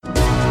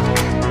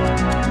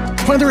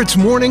Whether it's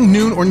morning,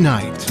 noon, or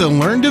night, the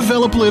Learn,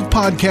 Develop, Live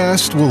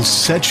podcast will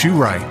set you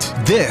right.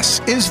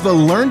 This is the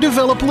Learn,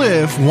 Develop,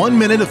 Live 1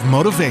 Minute of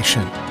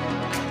Motivation.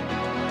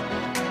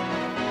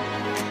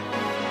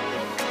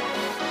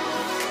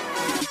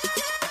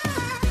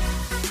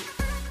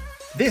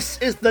 This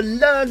is the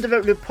Learn,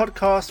 Develop, Live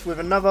podcast with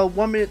another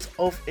 1 minute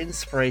of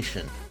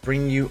inspiration,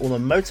 bringing you all the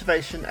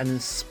motivation and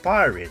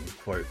inspiring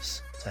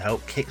quotes to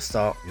help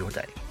kickstart your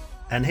day.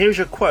 And here's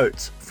your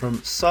quote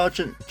from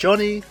Sergeant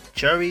Johnny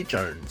Joey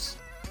Jones,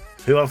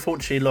 who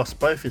unfortunately lost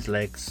both his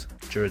legs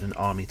during an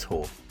army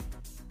tour.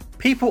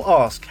 People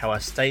ask how I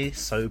stay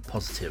so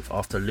positive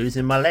after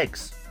losing my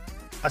legs.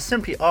 I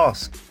simply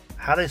ask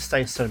how they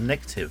stay so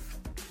negative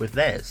with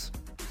theirs.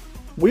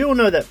 We all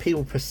know that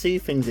people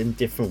perceive things in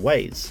different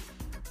ways.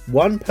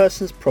 One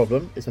person's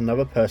problem is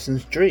another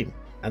person's dream,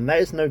 and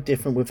that is no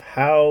different with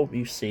how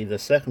you see the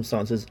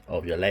circumstances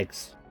of your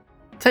legs.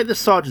 Take the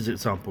sergeant's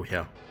example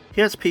here. He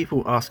has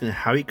people asking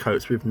how he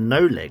copes with no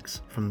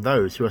legs from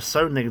those who are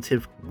so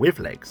negative with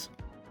legs.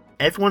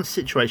 Everyone's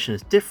situation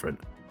is different,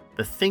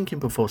 but thinking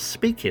before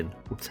speaking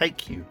will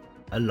take you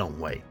a long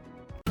way.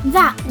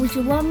 That was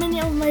your 1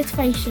 minute of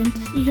motivation.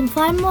 You can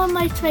find more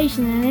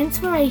motivation and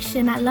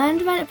inspiration at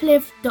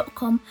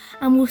learndeveloplive.com,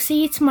 and we'll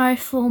see you tomorrow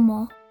for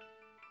more.